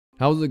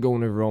How's it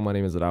going, everyone? My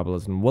name is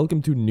Adapolis and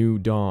welcome to New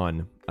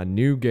Dawn, a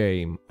new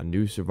game, a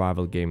new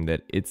survival game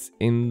that it's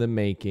in the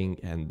making.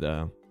 And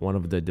one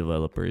of the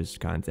developers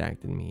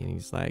contacted me and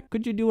he's like,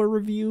 could you do a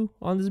review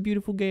on this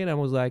beautiful game? I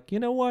was like, you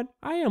know what?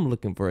 I am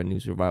looking for a new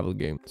survival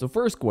game. So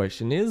first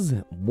question is,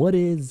 what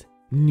is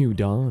New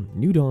Dawn?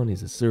 New Dawn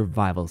is a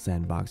survival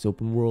sandbox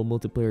open world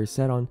multiplayer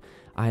set on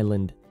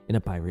island in a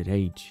pirate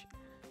age.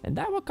 And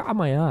that what caught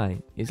my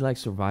eye. It's like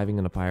surviving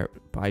on a pirate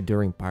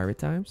during pirate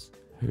times.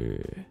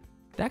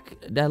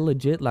 That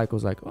legit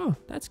was like, oh,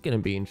 that's gonna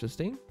be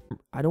interesting.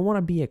 I don't want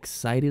to be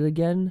excited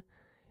again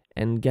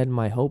and get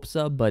my hopes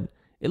up, but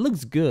it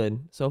looks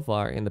good so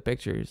far in the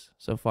pictures.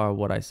 So far,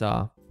 what I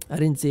saw, I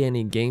didn't see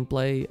any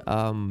gameplay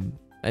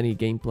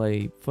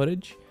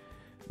footage,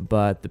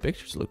 but the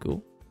pictures look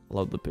cool. I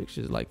love the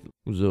pictures. Like,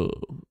 what's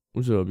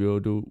up, yo,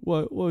 dude? Why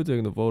are you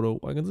taking the photo?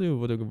 I can see if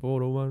we're taking a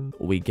photo, man.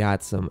 We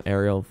got some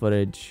aerial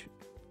footage.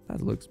 That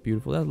looks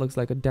beautiful. That looks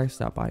like a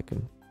desktop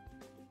icon.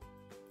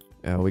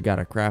 We got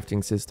a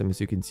crafting system,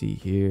 as you can see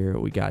here.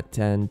 We got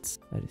tents.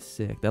 That is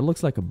sick. That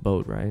looks like a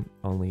boat, right?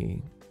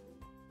 Only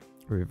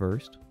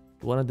reversed.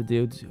 One of the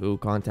dudes who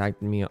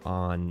contacted me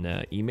on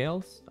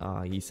emails,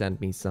 he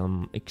sent me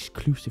some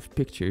exclusive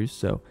pictures.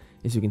 So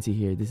as you can see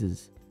here, this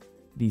is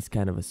these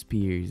kind of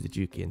spears that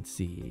you can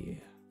see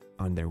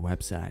on their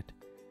website,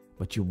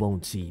 but you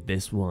won't see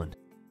this one.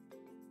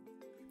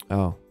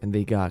 Oh, and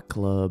they got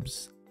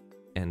clubs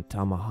and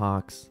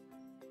tomahawks,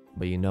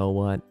 but you know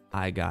what?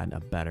 I got a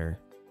better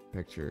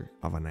picture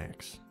of an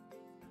axe.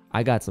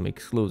 I got some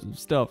exclusive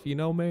stuff, you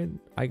know, man.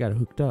 I got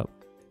hooked up.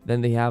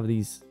 Then they have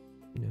these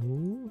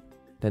Then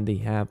they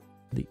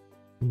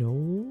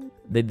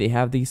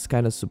have these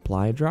kind of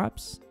supply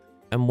drops.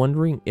 I'm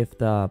wondering if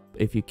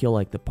you kill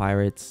like the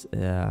pirates,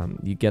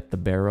 you get the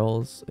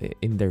barrels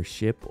in their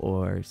ship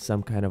or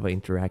some kind of an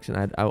interaction.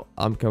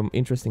 I'm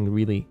interested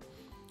really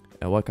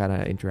what kind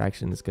of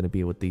interaction is going to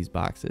be with these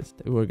boxes.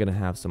 We're going to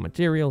have some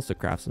materials to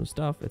craft some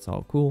stuff. It's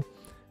all cool.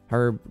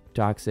 Herb,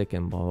 toxic,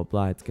 and blah blah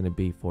blah. It's gonna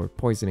be for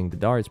poisoning the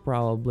darts,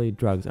 probably.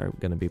 Drugs are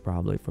gonna be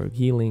probably for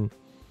healing.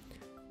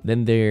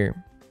 Then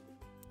they're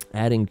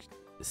adding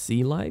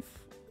sea life.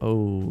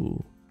 Oh,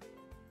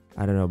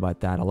 I don't know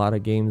about that. A lot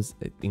of games,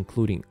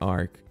 including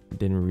Ark,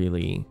 didn't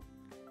really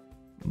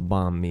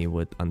bomb me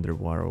with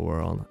underwater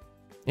world.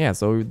 Yeah,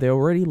 so they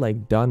already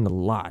like done a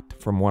lot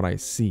from what I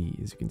see,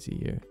 as you can see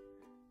here.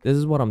 This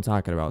is what I'm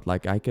talking about.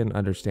 Like, I can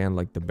understand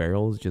like the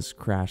barrels just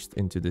crashed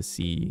into the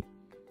sea.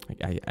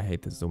 I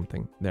hate the zoom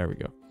thing. There we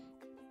go.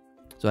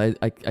 So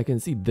I can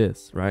see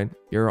this, right?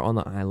 You're on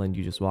the island,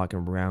 you just walking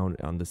around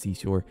on the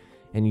seashore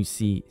and you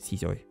see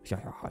seashore.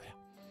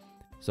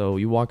 So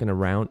you're walking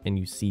around and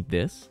you see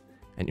this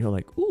and you're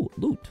like, ooh,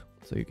 loot.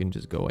 So you can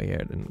just go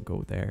ahead and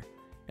go there.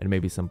 And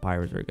maybe some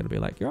pirates are gonna be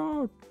like,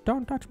 yo,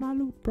 don't touch my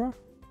loot, bro.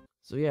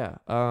 So yeah,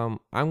 I'm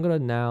gonna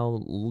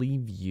now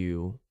leave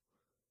you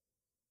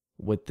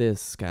with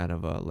this kind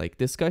of a like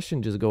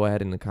discussion. Just go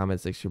ahead in the comment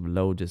section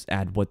below, just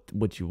add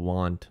what you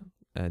want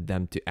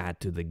them to add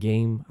to the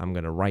game. I'm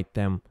gonna write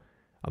them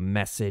a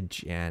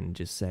message and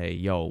just say,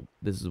 yo,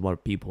 this is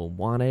what people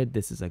wanted,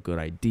 this is a good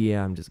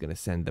idea. I'm just gonna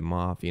send them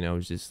off, you know.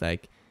 It's just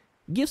like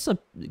give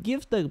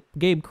the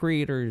game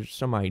creators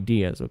some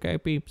ideas, okay,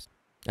 peeps?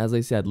 As I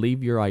said,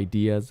 leave your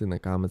ideas in the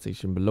comment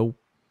section below.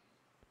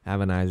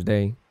 Have a nice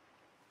day,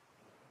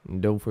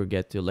 and don't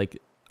forget to like,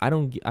 I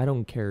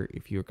don't care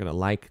if you're gonna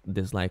like,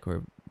 dislike,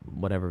 or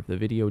whatever the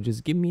video.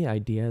 Just give me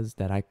ideas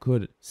that I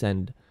could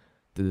send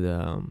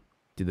to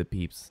the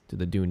peeps, to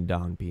the New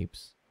Dawn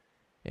peeps,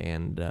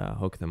 and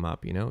hook them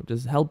up. You know,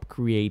 just help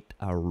create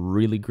a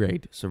really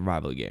great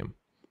survival game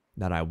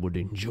that I would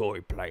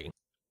enjoy playing.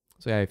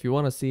 So yeah, if you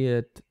want to see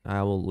it,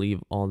 I will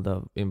leave all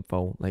the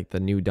info, like the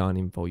New Dawn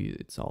info.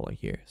 It's all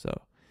here.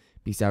 So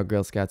peace out,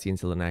 Girl Scouts. See you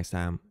until the next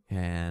time,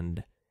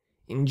 and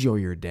enjoy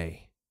your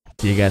day.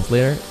 See you guys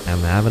later,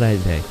 and have a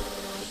nice day.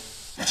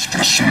 Let's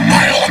put a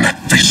smile on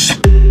that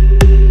face.